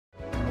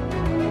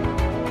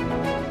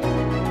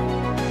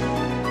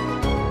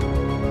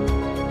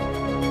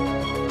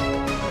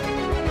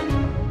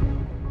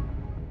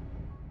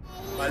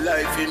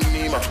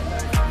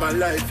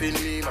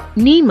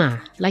Nima,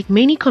 like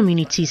many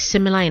communities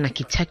similar in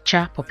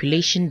architecture,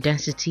 population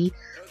density,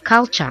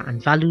 culture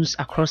and values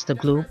across the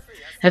globe,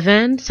 have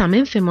earned some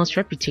infamous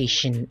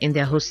reputation in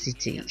their host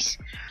cities.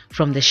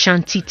 From the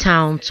shanty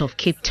towns of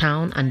Cape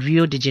Town and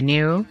Rio de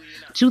Janeiro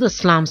to the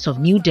slums of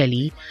New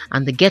Delhi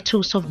and the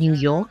ghettos of New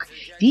York,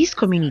 these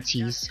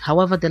communities,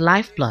 however, the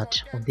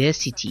lifeblood of their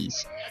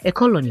cities, a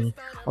colony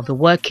of the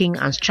working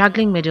and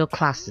struggling middle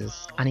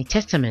classes, and a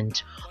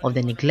testament of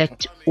the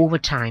neglect over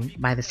time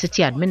by the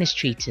city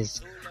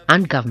administrators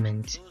and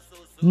government.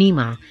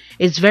 Nima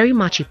is very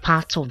much a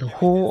part of the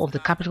whole of the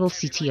capital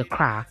city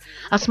Accra,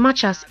 as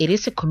much as it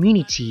is a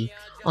community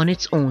on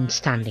its own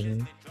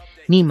standing.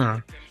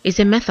 Nima is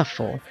a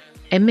metaphor,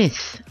 a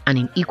myth, and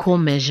in equal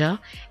measure,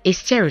 a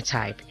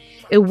stereotype,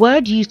 a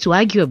word used to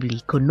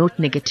arguably connote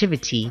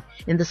negativity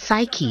in the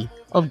psyche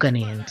of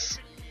Ghanaians.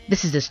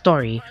 This is the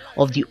story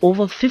of the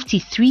over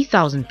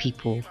 53,000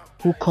 people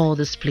who call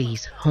this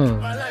place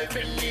home.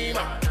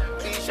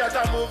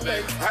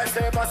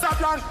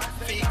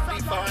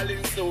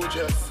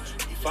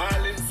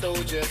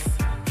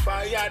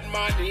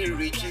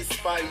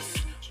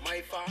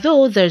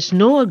 Though there's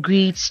no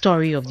agreed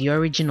story of the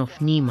origin of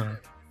Nima,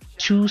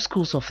 two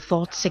schools of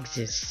thoughts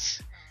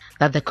exist.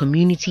 That the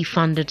community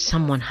founded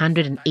some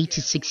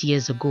 186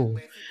 years ago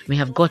may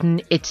have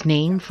gotten its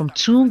name from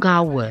two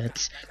Ga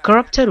words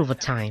corrupted over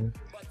time,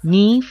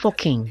 Ni for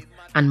king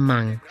and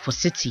Mang for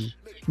city,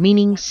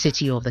 meaning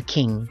city of the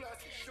king.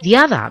 The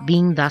other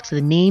being that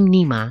the name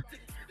Nima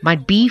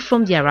might be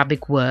from the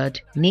Arabic word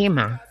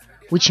Nema,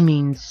 which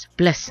means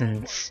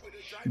blessings.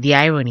 The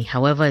irony,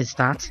 however, is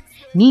that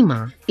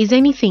Nima is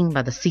anything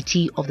but the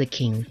city of the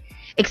king,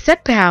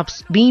 except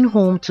perhaps being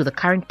home to the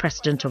current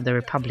president of the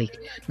republic,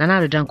 Nana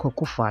Addo Dankwa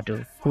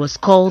Akufo-Addo, who has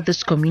called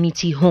this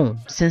community home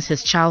since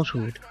his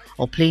childhood,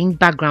 or playing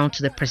background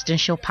to the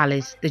presidential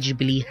palace, the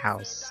Jubilee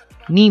House.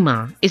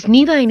 Nima is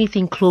neither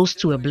anything close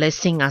to a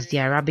blessing as the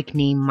Arabic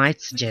name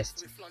might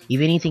suggest. If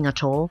anything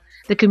at all,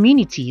 the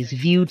community is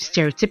viewed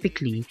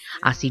stereotypically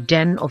as a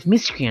den of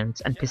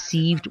miscreants and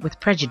perceived with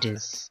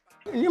prejudice.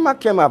 Nima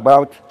came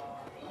about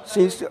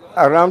since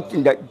around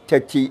in the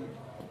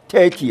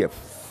 30th,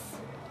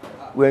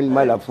 when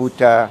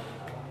Malafuta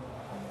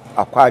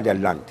acquired the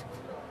land.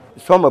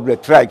 Some of the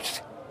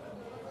tribes,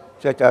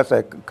 such as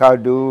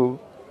Kadu,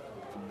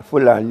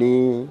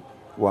 Fulani,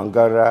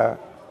 Wangara,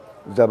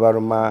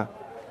 Zabarma,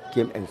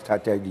 came and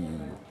started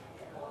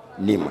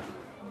the Nima.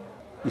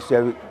 It's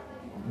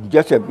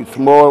just a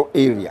small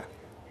area.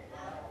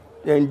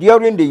 And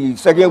during the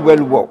Second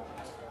World War,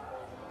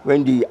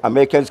 when the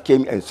Americans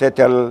came and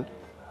settled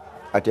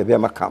at the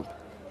Burma camp,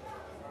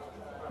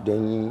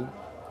 then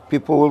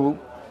people,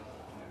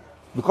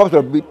 because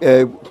of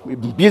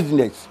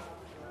business,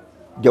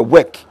 the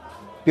work,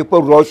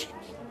 people rushed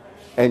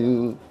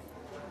and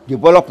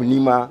developed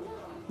Nima.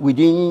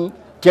 Within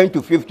 10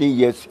 to 15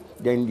 years,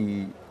 then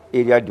the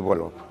area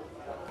developed.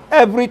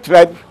 Every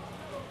tribe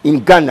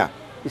in Ghana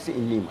is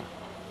in Nima.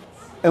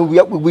 And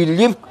we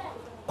live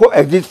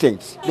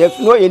coexistence. There's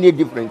no any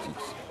differences.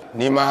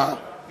 Nima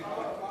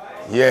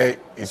here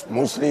is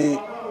mostly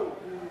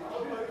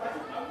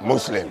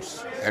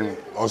Muslims and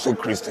also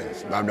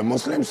Christians, but the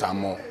Muslims are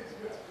more.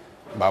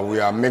 But we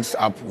are mixed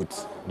up with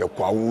the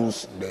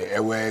Kwawus, the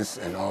Ewes,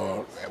 and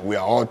all. We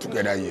are all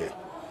together here.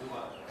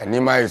 And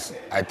Nima is,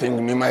 I think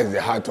Nima is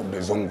the heart of the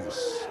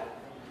Zongus.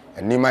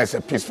 And Nima is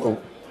a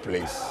peaceful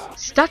place.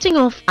 Starting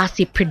off as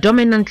a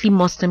predominantly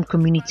Muslim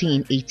community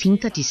in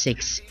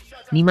 1836,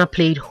 Nima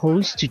played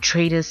host to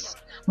traders,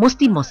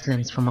 mostly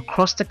Muslims from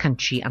across the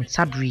country and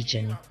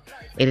sub-region.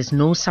 It is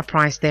no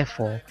surprise,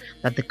 therefore,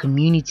 that the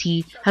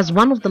community has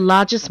one of the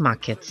largest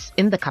markets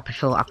in the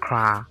capital,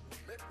 Accra.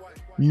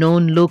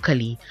 Known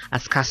locally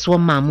as Kaswa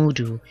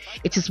Mahmudu,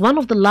 it is one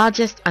of the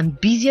largest and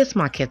busiest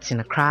markets in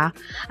Accra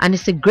and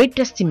is a great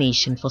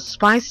destination for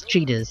spice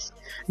traders,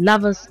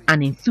 lovers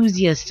and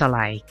enthusiasts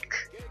alike.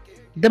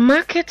 The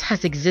market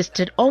has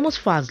existed almost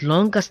for as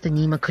long as the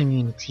Nima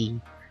community,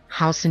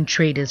 housing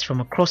traders from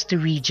across the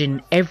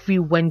region every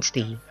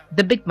Wednesday,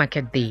 the big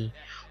market day,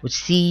 which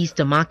sees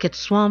the market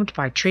swarmed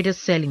by traders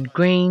selling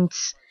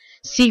grains,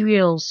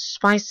 cereals,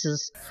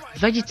 spices,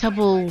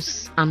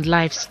 vegetables and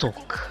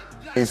livestock.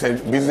 It's a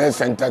business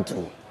center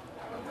too.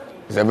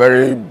 It's a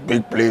very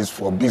big place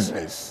for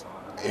business,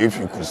 if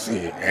you could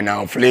see. And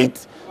of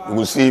late, you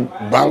will see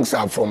banks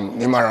are from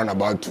Nima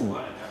roundabout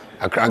to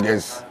Accra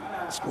Girls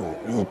School.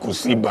 You could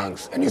see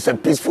banks, and it's a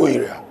peaceful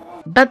area.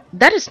 But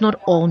that is not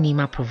all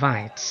Nima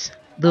provides.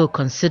 Though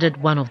considered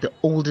one of the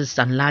oldest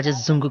and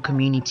largest Zungu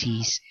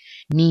communities,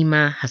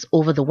 Nima has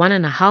over the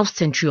 1.5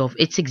 century of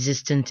its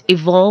existence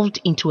evolved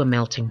into a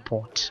melting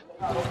pot.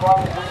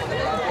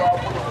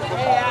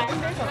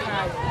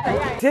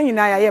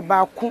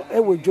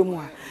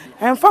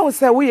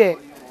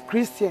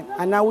 Christian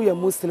and now we are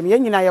Muslim.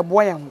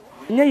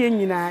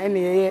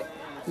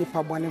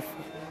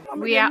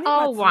 We are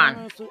all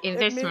one in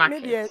this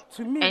market,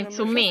 and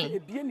to me,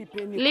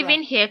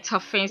 living here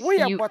toughens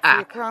you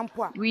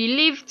up. We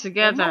live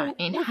together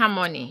in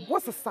harmony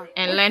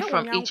and learn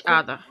from each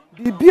other.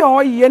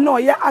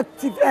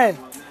 Active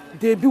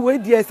they be way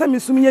there some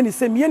sum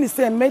say me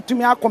to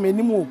me akom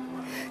animu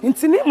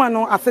nti Nima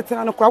no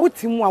asetena no kwa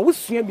wotimu a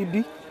wosua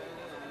bibi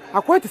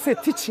akwa to say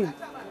teaching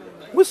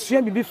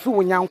wosua bibi fi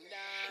wonyan.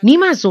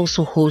 Nima is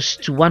also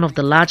host to one of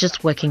the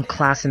largest working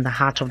class in the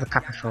heart of the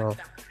capital.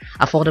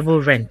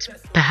 Affordable rent,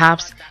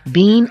 perhaps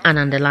being an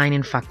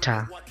underlying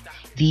factor.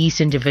 These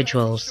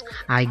individuals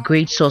are a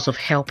great source of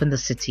help in the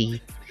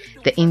city,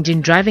 the engine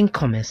driving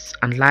commerce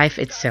and life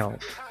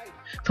itself.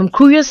 From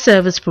courier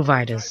service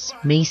providers,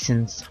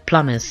 masons,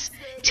 plumbers,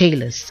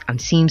 tailors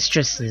and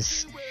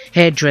seamstresses,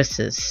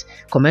 hairdressers,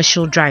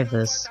 commercial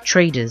drivers,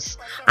 traders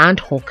and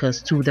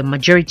hawkers to the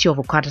majority of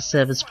Okada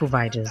service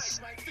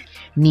providers.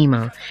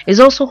 Nima is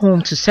also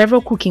home to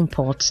several cooking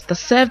pots that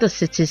serve the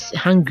city's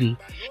hungry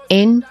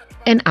in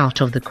and out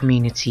of the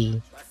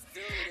community.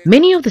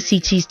 Many of the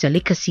city's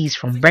delicacies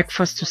from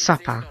breakfast to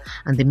supper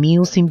and the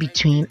meals in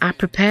between are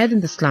prepared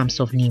in the slums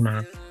of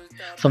Nima.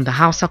 From the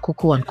Hausa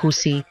Koko and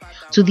Kose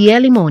to the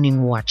early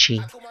morning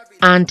Wachi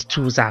and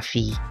to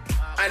Zafi.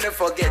 I never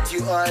forget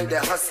you all the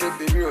hustle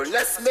be real.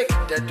 Let's make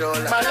the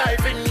dollar. My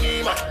life in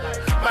Nima,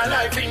 my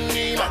life in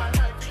Nima.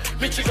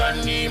 Michigan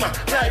Nima,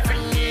 life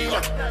in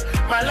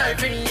Nima, my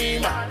life in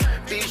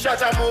Nima. The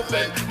shutter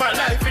movement, my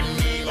life in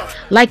Nima.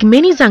 Like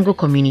many Zango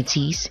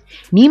communities,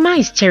 Nima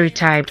is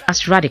stereotyped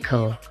as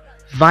radical,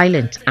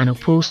 violent and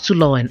opposed to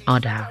law and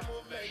order.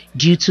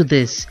 Due to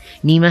this,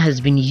 Nima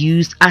has been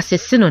used as a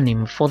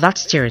synonym for that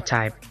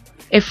stereotype,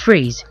 a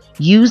phrase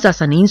used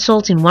as an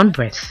insult in one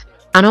breath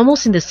and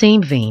almost in the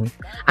same vein,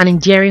 an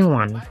endearing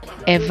one.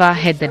 Ever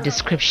heard the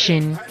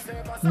description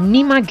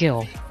Nima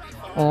girl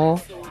or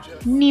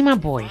Nima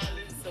boy?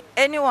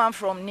 Anyone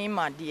from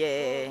Nima,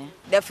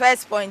 the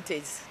first point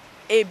is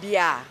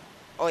ABR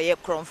or ye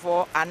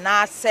Kronfo and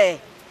now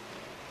say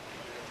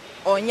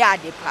on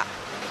Yadipa.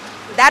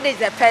 That is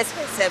the first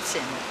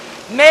perception.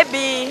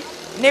 Maybe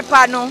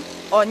Nipano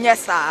or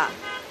Nyesa,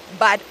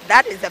 but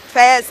that is the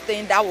first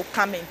thing that will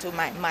come into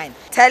my mind.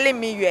 Telling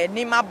me you're a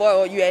Nima boy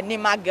or you're a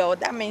Nima girl,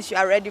 that means you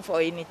are ready for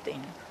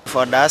anything.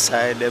 For that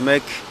side, they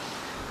make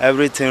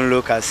everything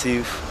look as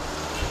if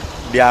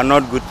they are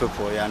not good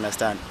people, you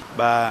understand?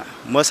 But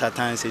most of the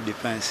times it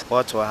depends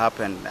what will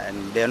happen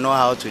and they know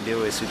how to deal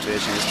with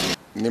situations.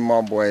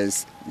 Nima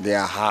boys, they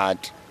are hard.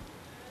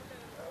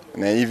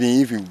 And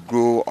even if you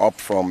grow up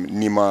from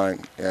Nima,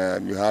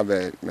 you have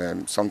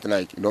something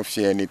like you don't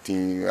fear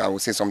anything, I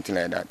would say something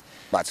like that.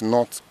 But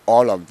not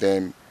all of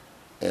them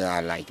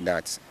are like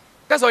that.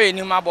 That's why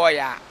Nima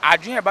boy, I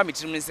dream about me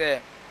to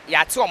say,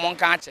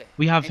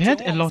 we have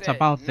heard a lot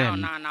about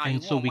them,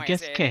 and so we get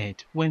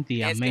scared when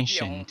they are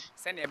mentioned.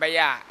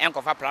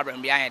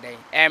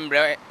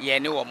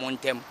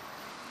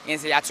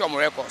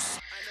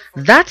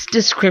 That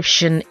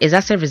description is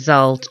as a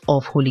result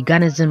of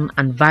hooliganism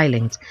and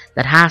violence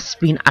that has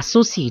been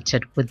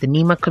associated with the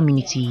Nima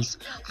communities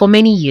for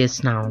many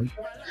years now.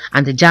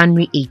 And the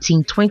January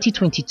 18,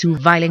 2022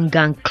 violent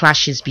gang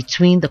clashes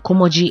between the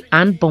Komoji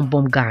and Bom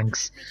Bom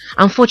gangs,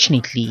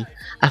 unfortunately,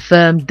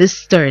 affirmed this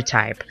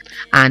stereotype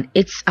and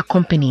its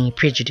accompanying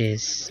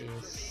prejudice.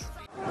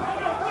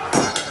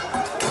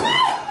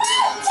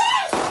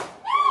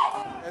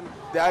 And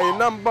there are a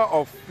number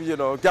of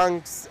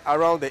gangs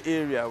around the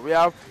area. We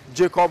have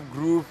Jacob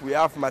Group, we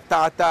have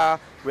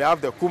Matata, we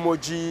have the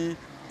Kumoji.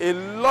 A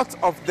lot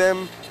of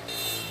them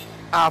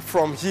are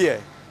from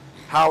here.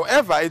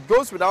 However, it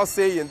goes without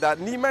saying that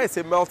Nima is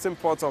a melting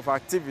pot of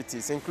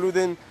activities,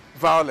 including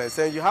violence,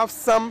 and you have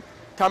some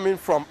coming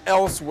from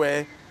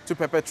elsewhere to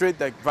perpetrate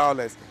the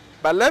violence.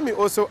 But let me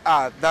also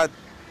add that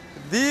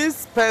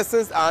these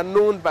persons are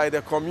known by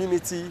the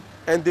community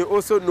and they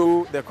also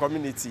know the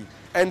community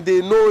and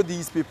they know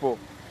these people.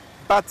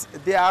 But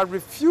they are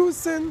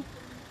refusing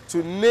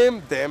to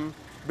name them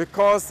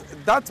because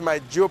that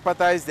might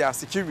jeopardize their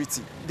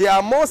security. They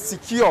are more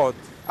secured,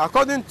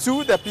 according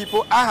to the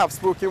people I have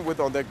spoken with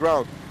on the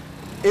ground,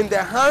 in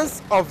the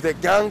hands of the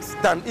gangs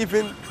than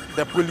even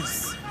the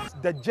police.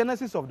 The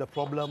genesis of the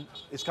problem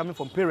is coming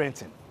from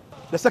parenting.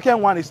 The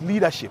second one is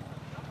leadership.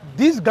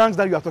 These gangs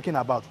that you are talking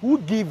about, who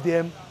give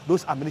them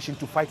those ammunition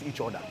to fight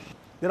each other?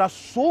 There are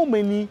so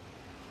many,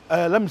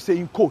 let me say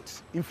in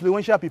quotes,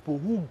 influential people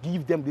who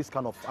give them this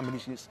kind of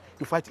ammunition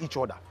to fight each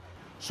other.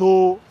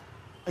 So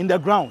in the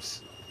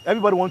grounds,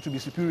 everybody wants to be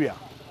superior.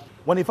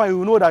 When in fact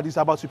you know that it's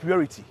about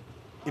superiority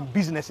in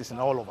businesses and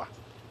all over.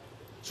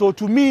 So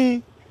to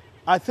me,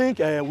 I think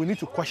we need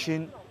to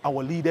question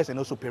our leaders and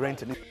also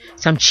parenting.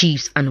 Some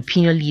chiefs and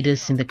opinion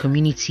leaders in the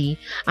community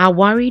are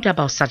worried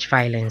about such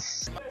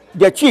violence.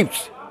 The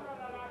chiefs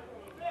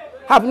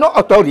have no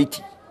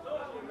authority.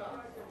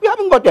 We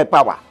haven't got the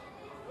power.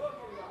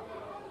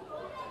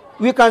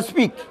 We can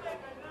speak,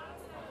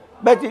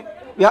 but we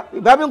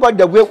haven't got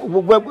the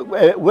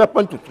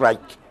weapon to strike.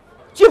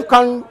 Chief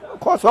can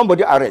call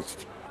somebody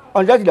arrest,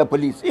 unless the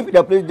police. If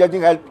the police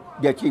doesn't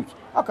help the chiefs,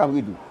 how can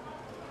we do?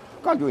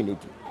 Can't do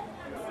anything.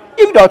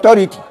 If the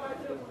authority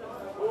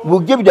will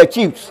give the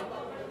chiefs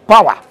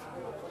power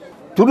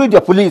to read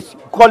the police,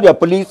 call the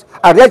police,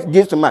 arrest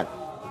this man,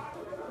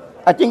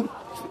 I think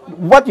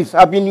what is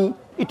happening,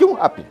 it won't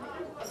happen.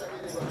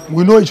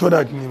 We know each other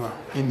at Nima,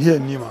 here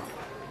in Nima.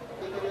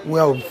 We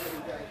have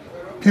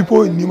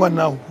people in Nima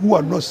now who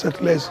are not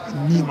settlers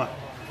in Nima.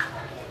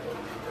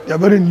 They are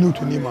very new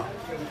to Nima.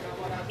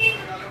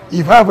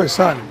 If I have a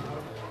son,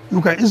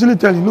 you can easily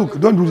tell him, look,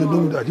 don't do this,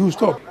 don't do that. He will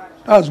stop.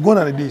 That's gone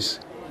at this.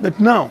 But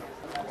now,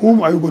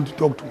 whom are you going to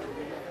talk to?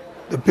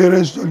 The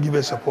parents don't give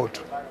us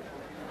support.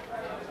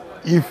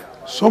 If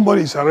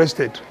somebody is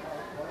arrested,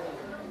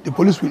 the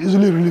police will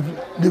easily leave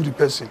the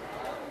person.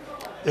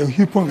 And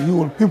he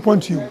will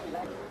pinpoint you.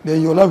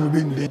 Then your life will be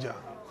in danger.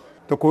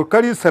 Ta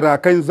kokari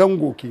sarakan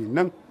zango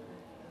kenan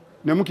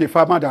da muke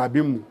fama da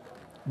abin mu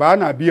ba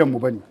na biyan mu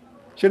bane.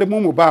 Shi da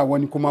mu ba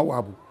wani kuma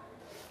abu.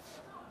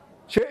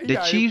 The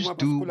chiefs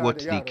do what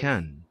they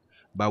can,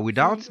 but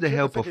without the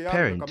help of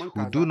parents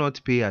who do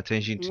not pay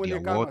attention to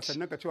their words,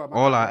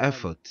 all our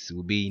efforts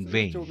will be in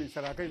vain.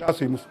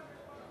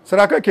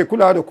 Sarakai ke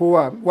kula da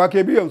kowa, wa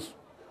ke biyan su.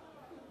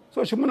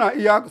 So shi muna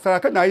iya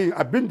sarakai na yin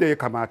abin da ya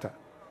kamata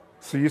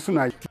su yi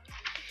suna yi.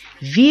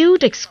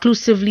 Viewed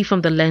exclusively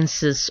from the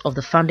lenses of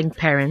the founding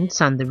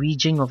parents and the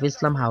region of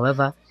Islam,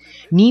 however,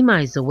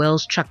 Nima is a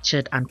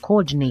well-structured and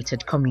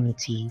coordinated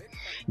community.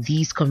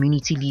 These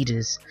community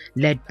leaders,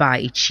 led by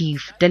a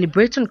chief,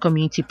 deliberate on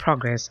community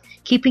progress,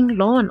 keeping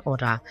law and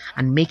order,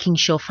 and making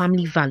sure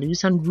family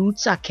values and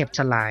roots are kept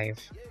alive.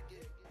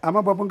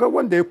 Amma babban ga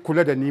wanda ya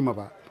kula da Nima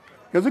ba.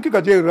 Yanzu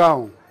kika je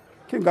round,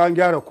 kin ga an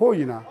gyara ko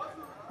ina,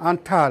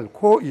 Antal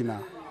ko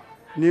ina,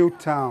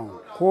 Newtown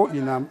ko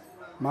ina.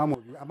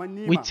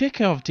 We take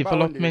care of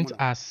development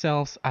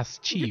ourselves as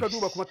chiefs.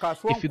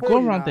 If you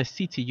go around the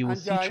city, you will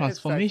see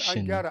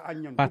transformation,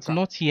 but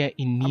not here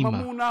in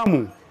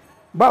Nima.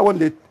 Ba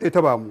wanda ya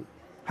taba mu.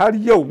 Har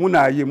yau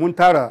muna yi mun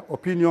tara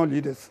opinion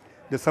leaders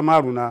da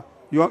samaru na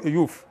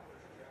youth.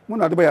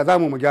 Muna duba ya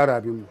zamu mu gyara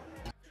abin mu.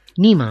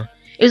 Nima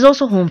is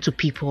also home to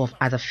people of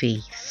other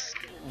faiths.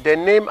 The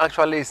name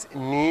actually is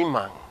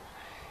Nima,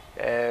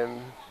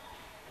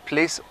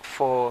 place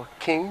for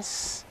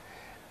kings.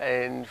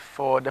 And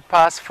for the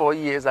past 4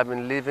 years I've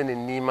been living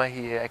in Nima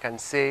here, I can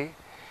say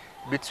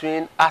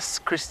between us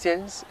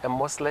Christians and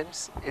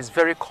Muslims is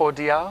very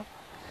cordial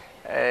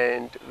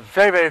and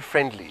very, very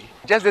friendly.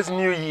 Just this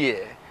new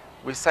year,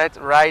 we sat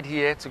right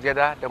here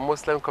together, the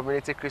Muslim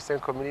community, Christian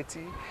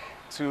community,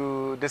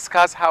 to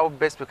discuss how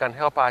best we can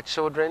help our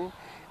children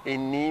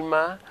in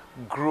Nima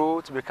grow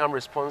to become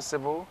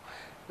responsible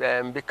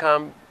and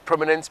become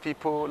prominent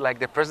people like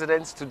the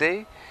presidents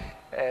today.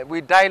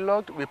 We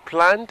dialogued, we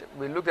planned,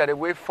 we looked at a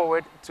way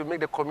forward to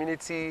make the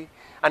community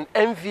an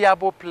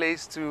enviable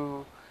place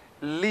to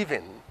live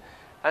in.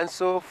 And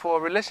so for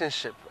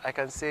relationship, I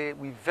can say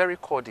we're very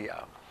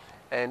cordial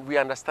and we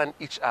understand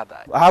each other.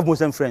 I have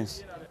Muslim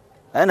friends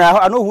and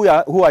I know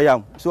who I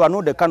am, so I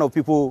know the kind of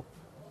people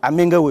I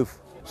mingle with.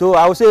 So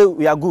I would say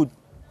we are good.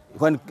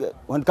 When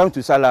it comes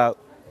to Salah,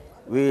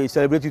 we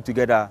celebrate it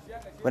together.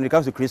 When it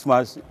comes to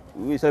Christmas,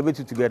 we celebrate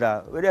it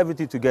together. We do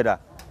everything together.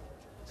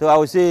 So I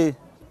would say,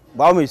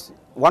 by all means,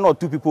 1 or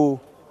 2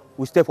 people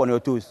will step on your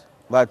toes,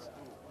 but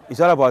it's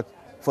all about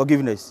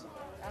forgiveness.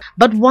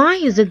 But why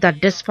is it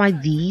that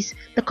despite these,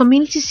 the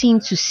community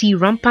seems to see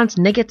rampant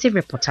negative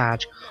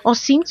reportage or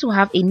seem to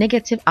have a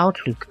negative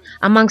outlook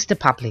amongst the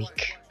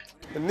public?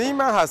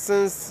 Nima has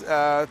since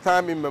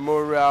time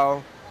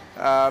immemorial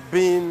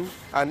been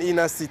an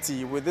inner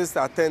city with this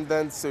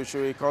attendant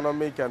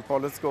socio-economic and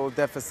political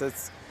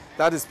deficits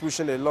that is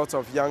pushing a lot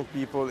of young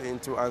people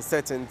into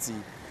uncertainty.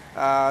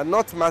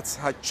 Not much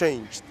has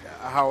changed.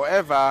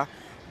 However,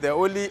 the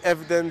only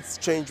evidence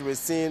change we're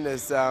seeing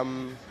is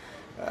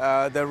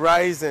the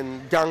rise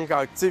in gang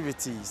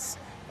activities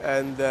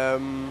and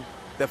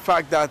the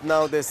fact that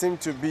now there seems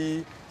to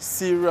be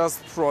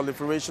serious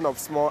proliferation of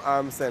small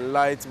arms and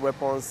light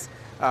weapons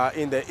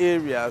in the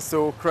area.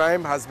 So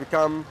crime has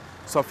become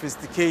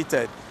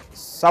sophisticated.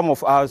 Some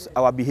of us,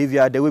 our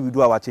behavior, the way we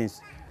do our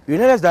things, you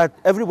realize that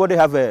everybody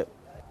have a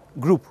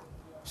group.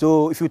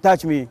 So if you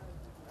touch me,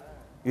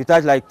 you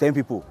touch like 10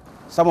 people.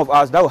 Some of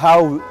us, that's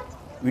how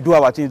we do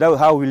our things, that's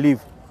how we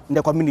live in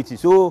the community.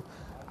 So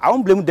I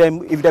won't blame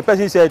them if the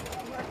person said,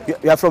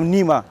 you are from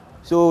Nima,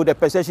 so the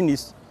perception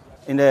is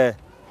in a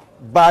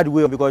bad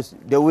way because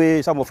the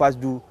way some of us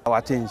do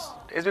our things.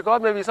 It's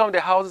because maybe some of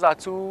the houses are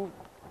too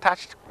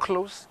touched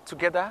close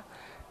together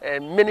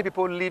and many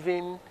people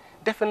living.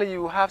 Definitely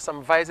you have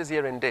some vices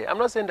here and there. I'm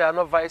not saying there are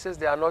not vices,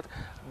 there are not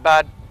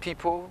bad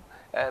people,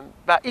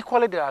 but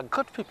equally there are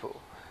good people.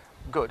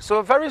 Good.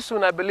 So very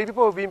soon I believe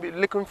people will be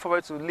looking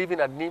forward to living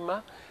at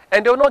Nima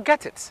and they will not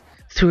get it.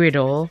 Through it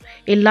all,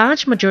 a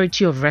large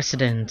majority of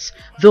residents,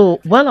 though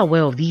well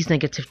aware of these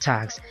negative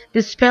tags,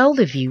 dispel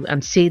the view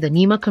and say the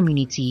Nima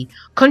community,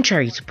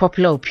 contrary to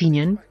popular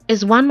opinion,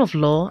 is one of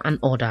law and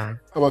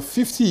order. About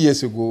 50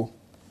 years ago,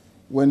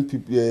 when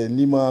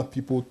Nima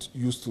people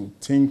used to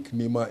think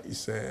Nima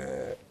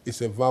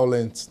is a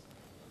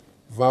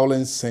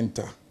violent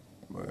center,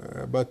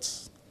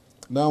 but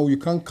Now you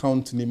can't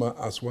count Nima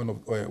as one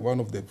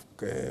of the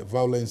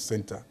violence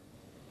center,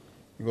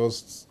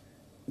 because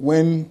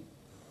when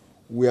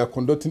we are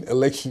conducting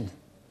election,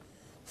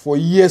 for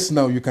years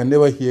now you can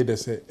never hear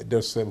there's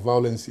a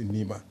violence in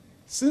Nima.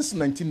 Since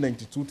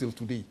 1992 till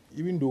today,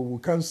 even though we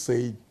can't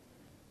say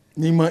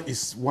Nima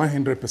is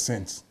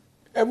 100%,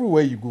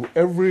 everywhere you go,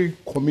 every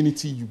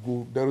community you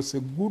go, there is a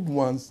good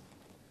ones,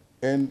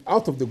 and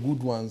out of the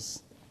good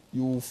ones,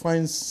 you will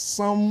find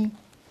some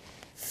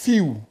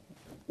few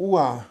who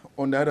are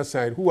on the other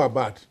side, who are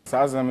bad.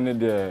 Sazamini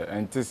de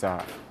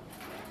Antisa,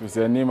 we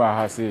say Nima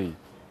Hase,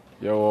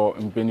 your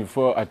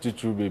impenifo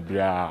attitude be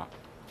bra.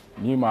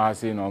 Nima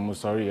Hase, no, I'm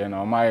sorry, and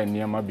my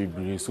Nima be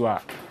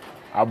briswa.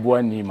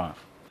 Abua Nima.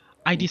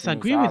 I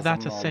disagree with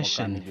that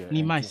assertion.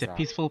 Nima is a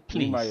peaceful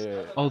place,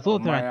 although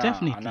there are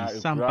definitely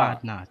some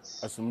bad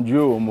nuts.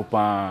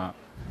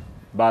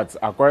 But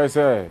according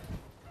to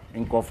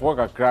Nkofo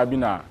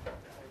Kakrabina,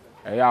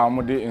 I am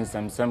in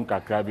some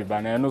Kakrabi,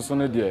 but I know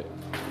son of the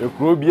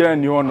Krobia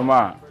and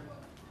Yonoma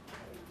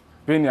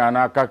Penny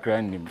Anaka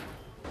Cranim.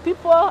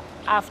 People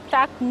have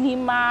attacked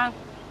Nima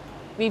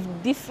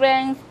with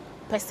different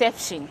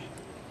perception.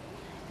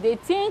 They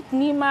think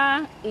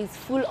Nima is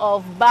full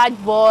of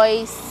bad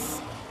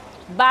boys,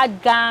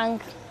 bad gang,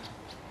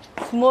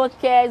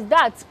 smokers.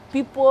 That's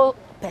people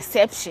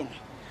perception.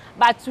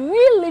 But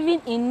we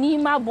living in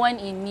Nima, born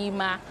in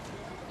Nima,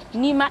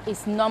 Nima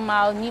is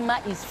normal,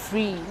 Nima is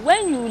free.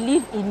 When you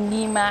live in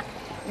Nima,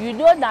 you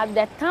know that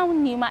the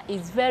town Nima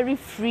is very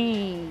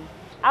free.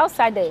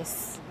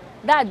 Outsiders,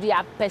 that's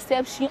their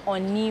perception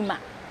on Nima.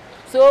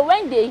 So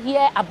when they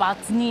hear about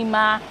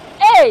Nima,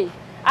 hey,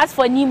 as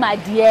for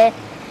Nima, dear,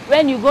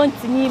 when you go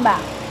to Nima,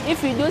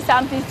 if you do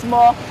something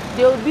small,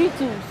 they will be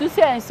to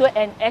so and so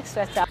and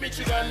extra stuff.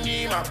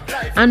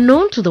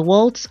 Unknown to the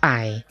world's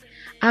eye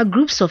are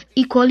groups of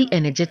equally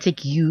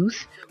energetic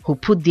youth who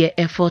put their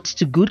efforts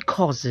to good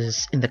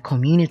causes in the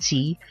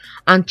community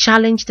and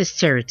challenge the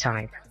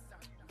stereotype.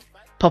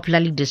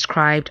 Popularly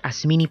described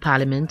as mini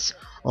parliaments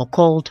or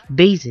called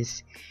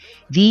bases,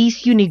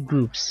 these unique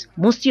groups,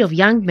 mostly of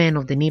young men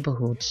of the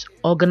neighborhoods,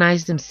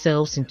 organize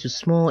themselves into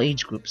small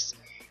age groups,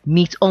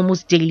 meet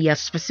almost daily at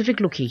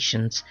specific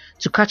locations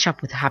to catch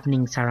up with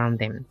happenings around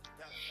them.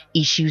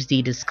 Issues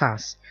they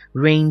discuss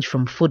range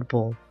from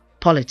football,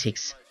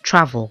 politics,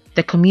 travel,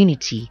 the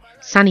community,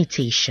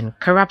 sanitation,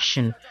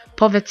 corruption,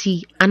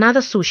 poverty, and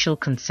other social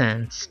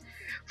concerns.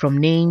 From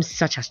names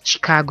such as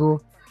Chicago,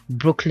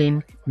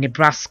 Brooklyn,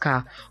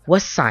 Nebraska,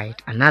 West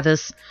Side, and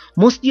others,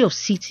 mostly of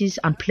cities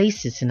and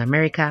places in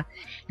America,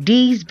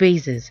 these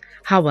bases,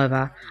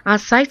 however, are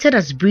cited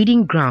as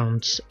breeding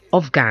grounds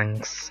of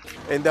gangs.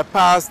 In the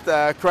past,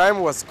 crime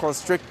was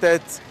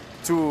constricted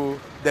to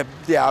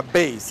their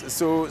base,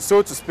 so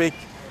to speak.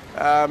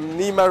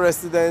 Nima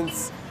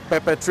residents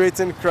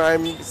perpetrating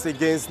crimes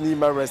against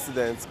Nima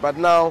residents, but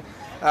now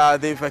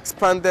they've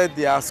expanded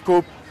their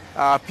scope.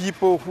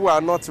 People who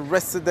are not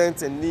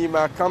resident in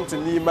Nima come to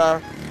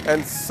Nima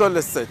and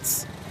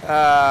solicit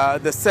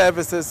the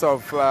services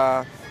of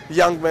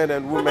young men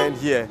and women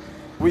here.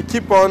 We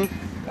keep on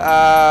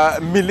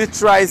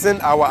militarizing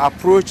our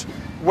approach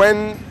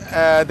when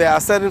there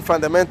are certain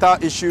fundamental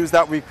issues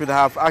that we could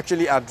have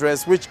actually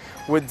addressed, which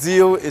would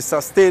deal a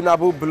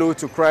sustainable blow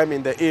to crime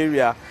in the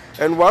area.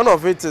 And one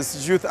of it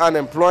is youth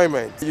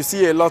unemployment. You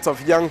see a lot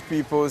of young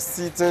people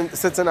sitting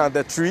at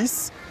the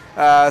trees,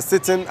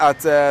 sitting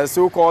at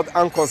so-called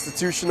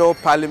unconstitutional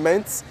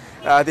parliaments.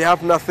 They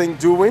have nothing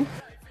doing.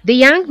 The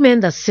young men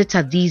that sit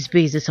at these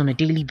bases on a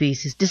daily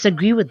basis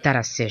disagree with that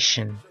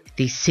assertion.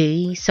 They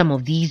say some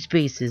of these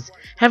bases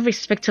have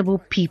respectable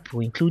people,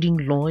 including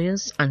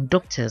lawyers and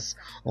doctors,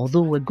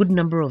 although a good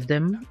number of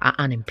them are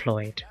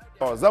unemployed.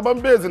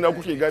 Zaban base na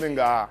kuke ganin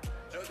ga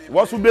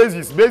wasu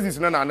basis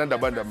na nan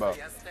daban-daban.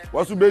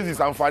 Wasu basis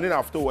amfani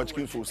na fitowa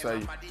cikin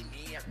sosai.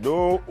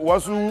 Do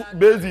wasu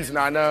basis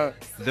na nan.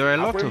 There are a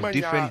lot of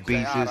different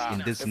bases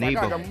in this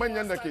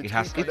neighborhood. It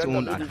has its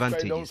own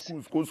advantages.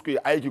 Ko suke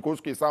aiki ko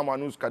suke samu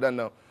anu suka dan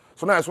nan.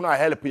 Suna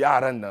help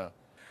yaran nan.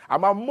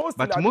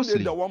 But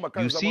mostly,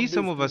 you see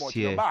some of us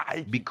here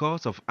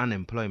because of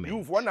unemployment.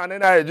 Youth wannan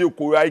na ya je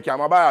koyo aiki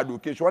amma ba ya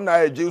doke shi,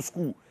 wannan ya je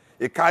school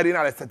e carry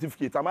na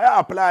certificate amma ya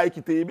apply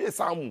aiki te be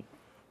samu.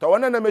 To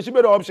wannan na me shi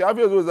be da option have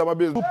you zama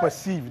base. You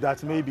perceive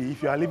that maybe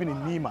if you are living in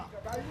Nima,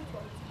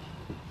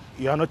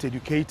 you are not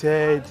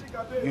educated,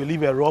 you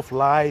live a rough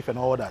life and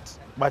all that.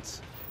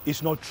 But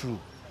it's not true.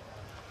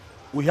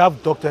 We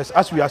have doctors,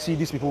 as we are seeing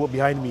these people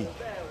behind me.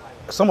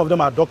 Some of them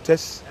are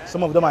doctors,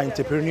 some of them are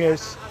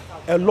entrepreneurs,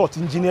 a lot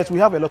engineers. We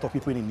have a lot of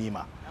people in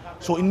Nima.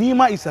 So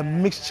Nima is a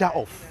mixture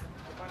of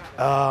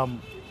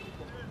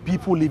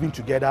people living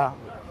together,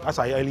 as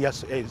I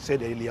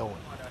said earlier on.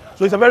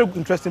 So it's a very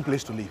interesting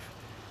place to live.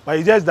 But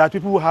it's just that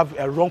people have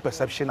a wrong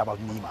perception about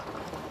Nima.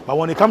 But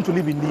when they come to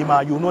live in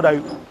Nima, you know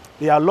that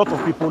there are a lot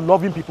of people,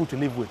 loving people to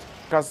live with.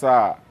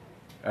 Kasa,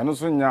 eno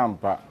so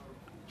nyampa.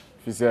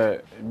 Fi se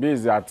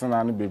base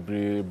atena no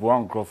bebre, bo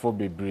ankrofo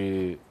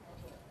bebre.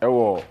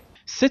 Ewo.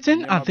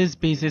 Sitting at these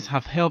bases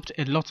have helped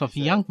a lot of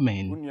young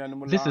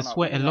men. This is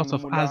where a lot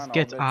of us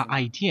get our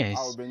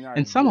ideas,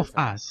 and some of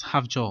us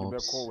have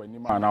jobs.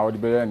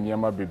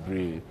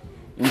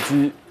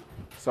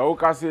 Sɛ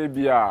wokasɛ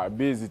bi a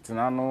base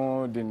tena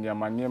no de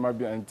nneɛma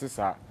bi nte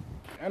saa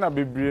ɛna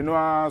bebree no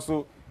a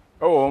so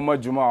ɛwɔ wɔn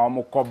adwuma a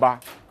wɔn kɔba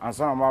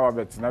ansa na wɔaba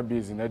bɛtena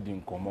base na di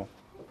nkɔmmɔ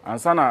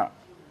ansa na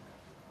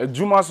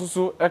adwuma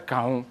so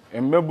ɛka ho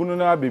mmabunu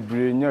na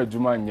bebree nya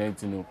adwuma nya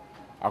nti no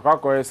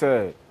akɔkɔyɛ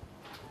sɛ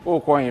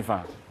wokɔ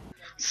hefa.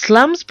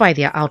 Slums, by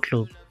their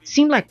outlook,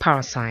 seem like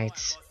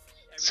parasites,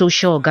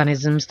 social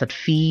organisms that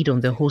feed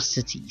on the host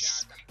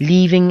cities,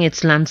 leaving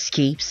its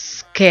landscapes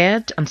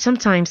scared and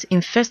sometimes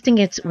infesting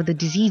it with the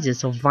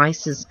diseases of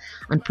vices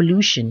and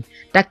pollution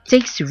that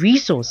takes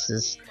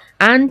resources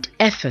and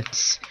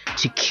efforts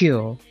to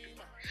cure.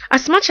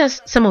 As much as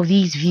some of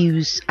these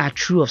views are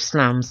true of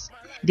slums,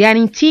 they are an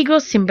integral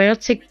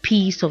symbiotic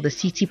piece of the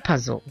city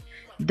puzzle,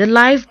 the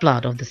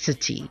lifeblood of the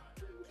city.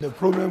 The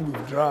problem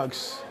with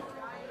drugs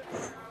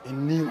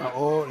in Nima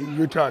or in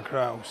Greater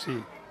Accra, I would say,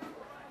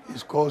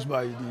 is caused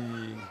by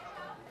the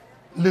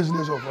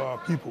laziness of our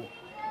people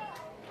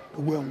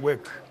to go and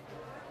work,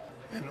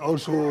 and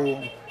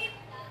also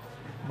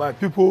by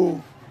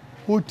people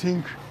who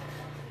think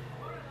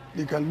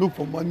they can look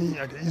for money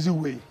at an easy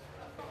way.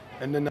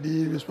 And then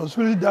the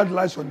responsibility that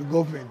lies on the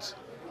government,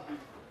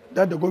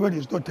 that the government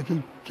is not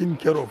taking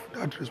care of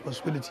that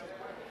responsibility,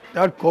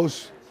 that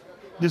causes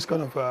this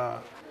kind of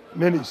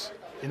menace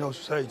in our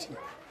society.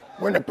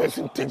 When a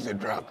person takes a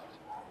drug,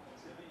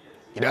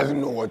 he doesn't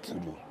know what to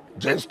do,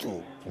 just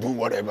to do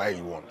whatever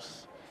he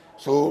wants.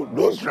 So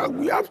those drugs,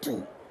 we have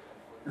to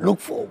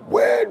look for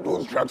where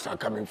those drugs are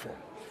coming from.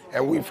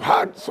 And we've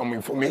had some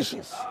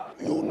information.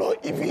 You will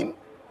not even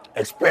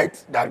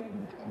expect that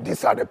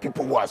these are the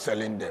people who are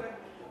selling them.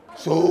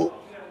 So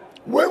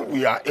when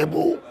we are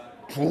able,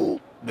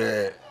 through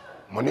the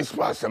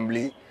municipal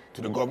assembly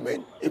to the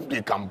government, if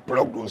they can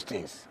block those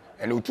things,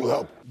 and it will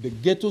help. The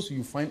ghettos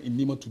you find in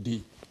Nima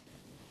today,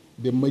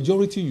 the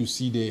majority you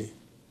see there,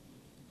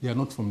 they are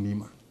not from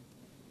Nima.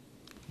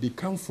 They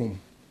come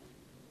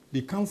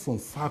from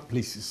far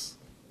places.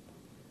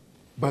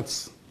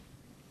 But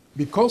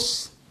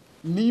because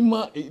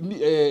Nima,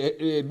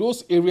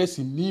 those areas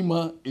in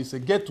Nima is a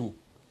ghetto,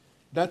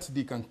 that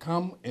they can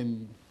come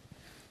and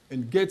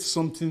get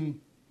something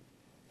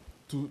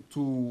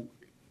to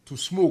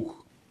smoke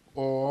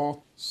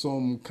or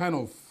some kind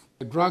of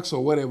drugs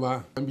or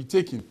whatever and be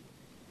taken.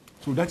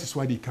 So that is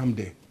why they come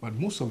there. But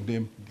most of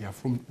them,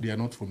 they are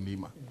not from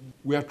Nima.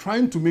 We are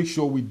trying to make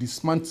sure we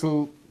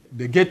dismantle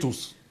the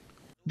ghettos.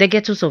 The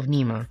ghettos of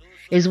Nima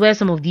is where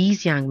some of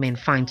these young men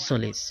find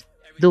solace.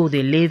 Though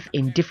they live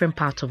in different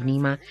parts of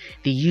Nima,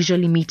 they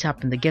usually meet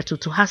up in the ghetto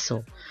to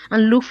hustle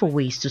and look for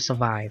ways to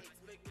survive.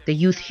 The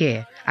youth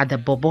here at the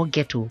Bobo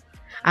ghetto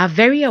are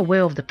very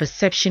aware of the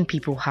perception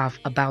people have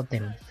about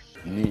them.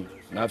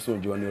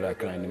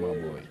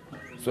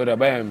 So the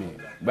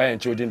buying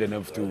children they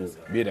have to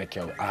be the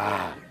cow.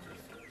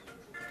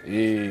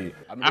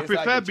 I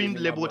prefer being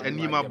labeled a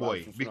Nima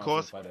boy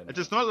because it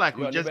is not like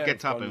we just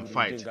get up and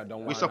fight.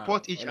 We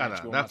support each other,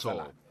 that's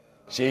all.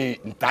 She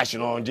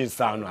international just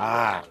sound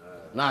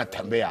na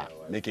tambea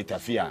make it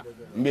afia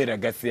mbere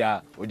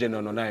gasia oje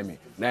no naimi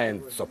na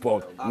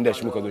support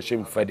ndesh muko do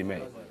shame fadi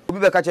me obi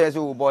be ka chere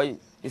say boy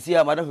isi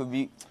ya madam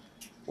bi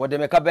wo de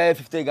me ka be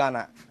 50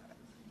 Ghana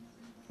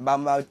ba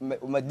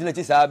madina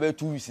ti sa be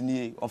 2 weeks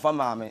ni on fa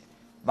ma me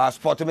ba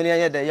sport me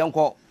ne de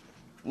yenko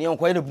ne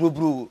yenko ye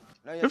bro.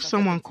 If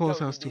someone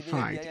calls us to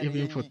fight,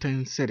 even for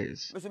 10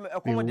 cities,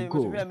 we will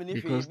go,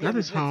 because that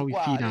is how we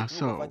feed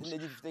ourselves,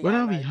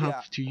 whether we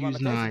have to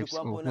use knives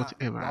or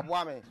whatever.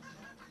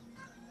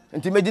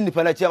 Imagine the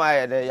penalty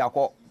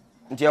yako.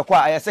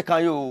 I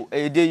second you,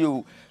 a day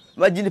you.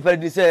 Imagine the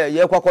penalty say,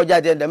 Yako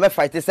Jadi, and the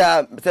fight is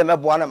a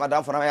Buana,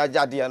 Madame for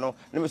Jadiano,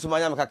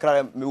 Nemusumaya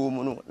Kakra,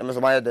 Munu,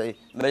 Nemusumaya Day,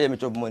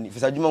 Mayamito money.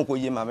 If I don't go,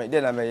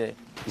 then I may.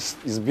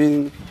 It's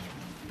been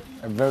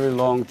a very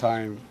long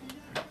time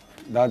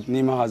that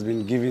Nima has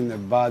been given a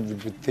bad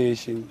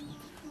reputation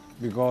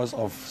because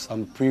of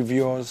some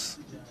previous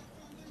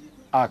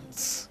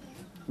acts,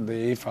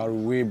 the far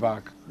way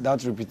back.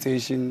 That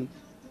reputation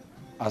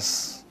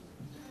has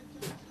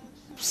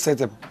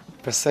set a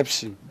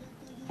perception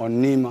on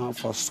Nima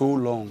for so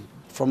long.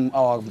 From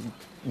our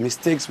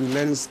mistakes, we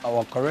learn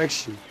our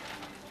correction.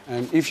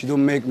 And if you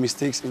don't make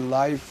mistakes in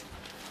life,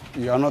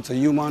 you are not a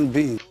human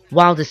being.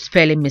 While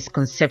dispelling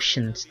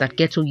misconceptions that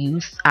ghetto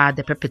youth are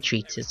the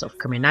perpetrators of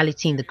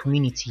criminality in the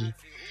community,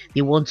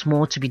 they want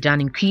more to be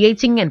done in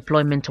creating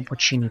employment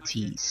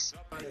opportunities.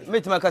 We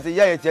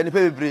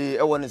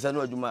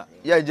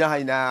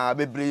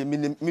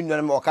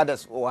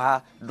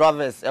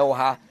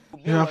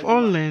have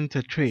all learned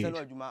a trade,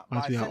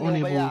 but we are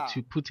unable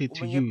to put it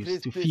to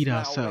use to feed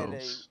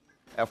ourselves.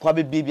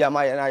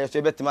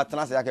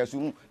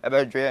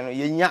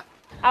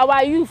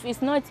 Our youth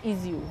is not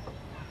easy.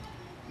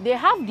 They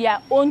have their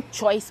own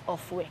choice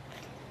of work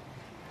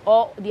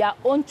or their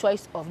own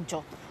choice of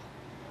job.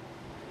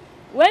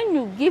 When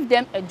you give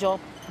them a job,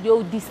 they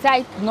will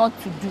decide not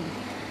to do.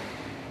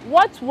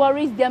 What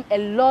worries them a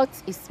lot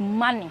is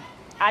money.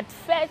 At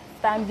first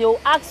time, they will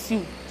ask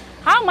you,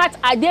 how much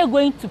are they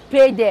going to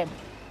pay them?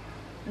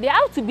 They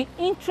have to be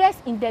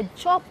interested in the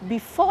job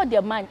before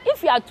the money.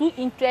 If you are too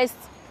interested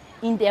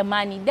in the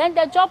money, then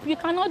the job, you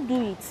cannot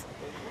do it.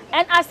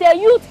 And as a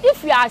youth,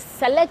 if you are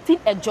selecting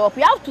a job,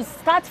 you have to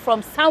start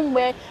from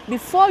somewhere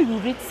before you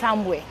reach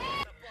somewhere.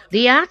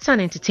 The arts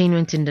and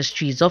entertainment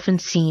industry is often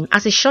seen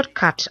as a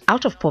shortcut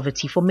out of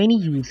poverty for many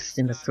youths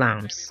in the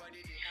slums.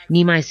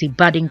 Nima is a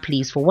budding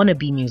place for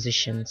wannabe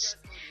musicians.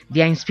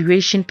 Their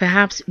inspiration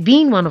perhaps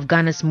being one of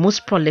Ghana's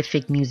most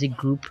prolific music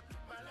group,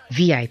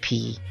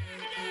 VIP.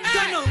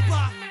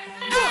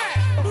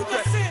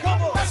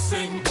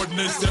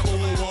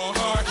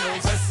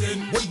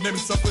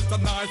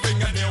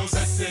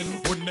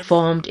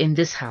 Formed in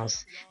this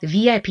house, the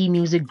VIP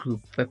music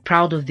group were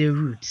proud of their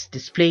roots,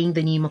 displaying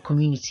the Nima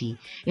community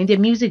in their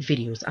music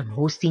videos and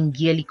hosting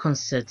yearly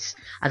concerts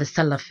at the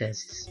Salah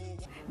Fests.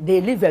 They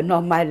live a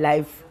normal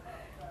life.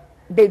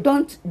 They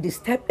don't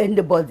disturb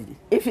anybody.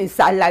 If it's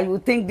Salah, you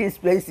think this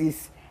place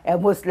is a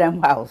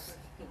Muslim house.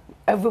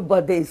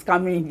 Everybody is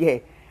coming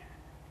here.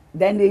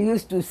 Then they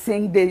used to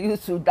sing, they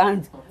used to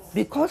dance.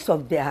 Because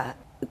of their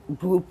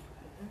group,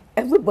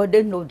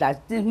 everybody knows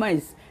that Nima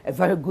is a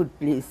very good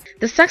place.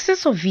 The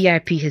success of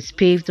VIP has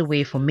paved the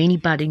way for many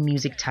budding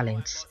music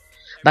talents.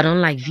 But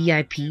unlike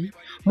VIP,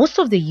 most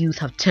of the youth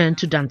have turned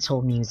to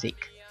dancehall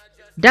music.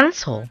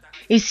 Dancehall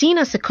is seen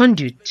as a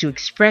conduit to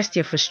express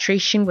their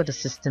frustration with the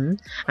system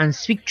and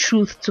speak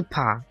truth to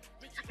power.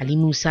 Ali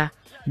Musa,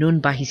 known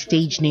by his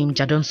stage name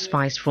Jadon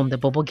Spice from the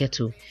Bobo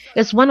Ghetto,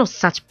 is one of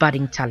such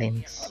budding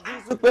talents.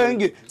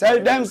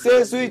 Tell them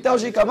say sweet how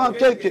she come and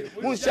cake it.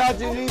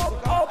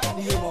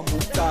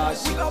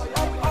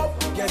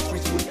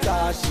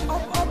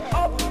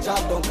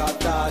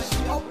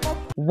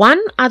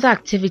 One other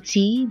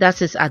activity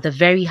that is at the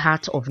very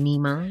heart of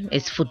Nima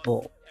is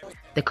football.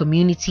 The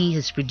community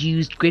has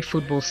produced great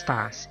football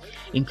stars,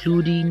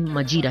 including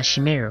Majid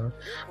Ashimero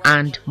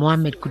and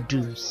Mohamed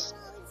Kudus.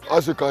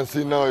 As you can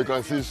see now, you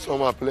can see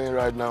some are playing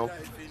right now.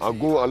 I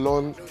go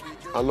along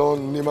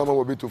Nima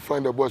will be to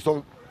find the boys.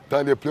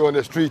 Sometimes they play on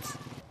the streets.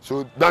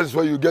 So that's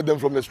why you get them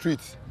from the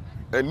streets.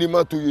 And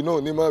Nima too, you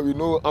know, Nima, we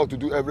know how to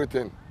do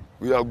everything.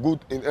 We are good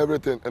in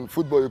everything. And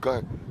football, you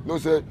can. No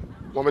say,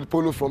 Mohamed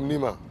Polo from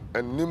Nima.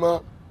 And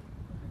Nima,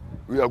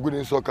 we are good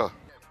in soccer.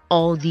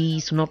 All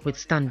these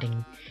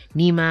notwithstanding,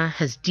 Nima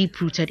has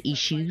deep-rooted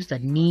issues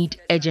that need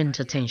urgent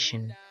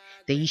attention.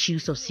 The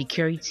issues of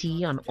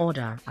security and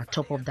order are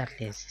top of that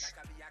list.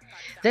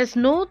 There's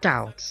no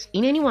doubt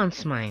in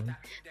anyone's mind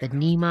that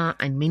Nima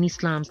and many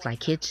slums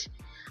like it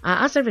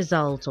are as a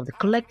result of the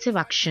collective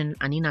action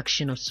and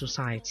inaction of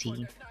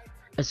society.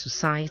 A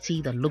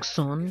society that looks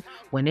on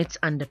when its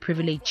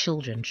underprivileged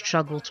children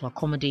struggle to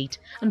accommodate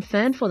and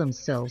fend for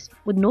themselves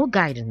with no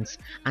guidance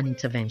and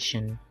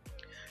intervention.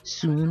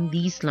 Soon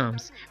these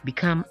slums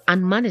become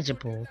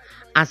unmanageable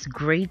as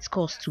grades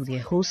cost to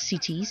their host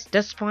cities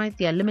despite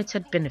their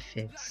limited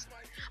benefits.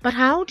 But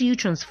how do you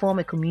transform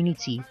a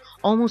community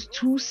almost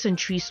 2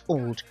 centuries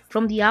old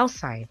from the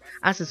outside,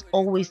 as is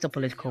always the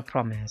political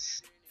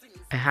promise?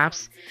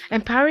 Perhaps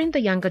empowering the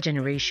younger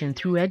generation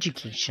through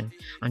education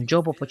and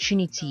job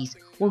opportunities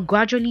will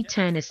gradually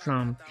turn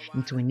Islam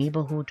into a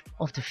neighborhood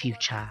of the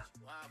future.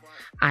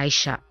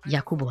 Aisha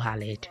Yakubu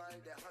Khalid,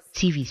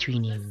 TV3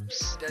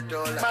 News.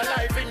 My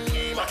life in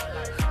Nima,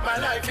 my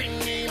life in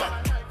Nima,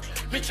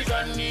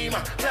 Michigan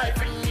Nima,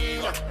 life in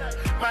Nima,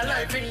 my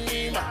life in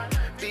Nima,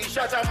 the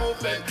shutter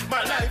movement,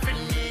 my life in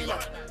Nima.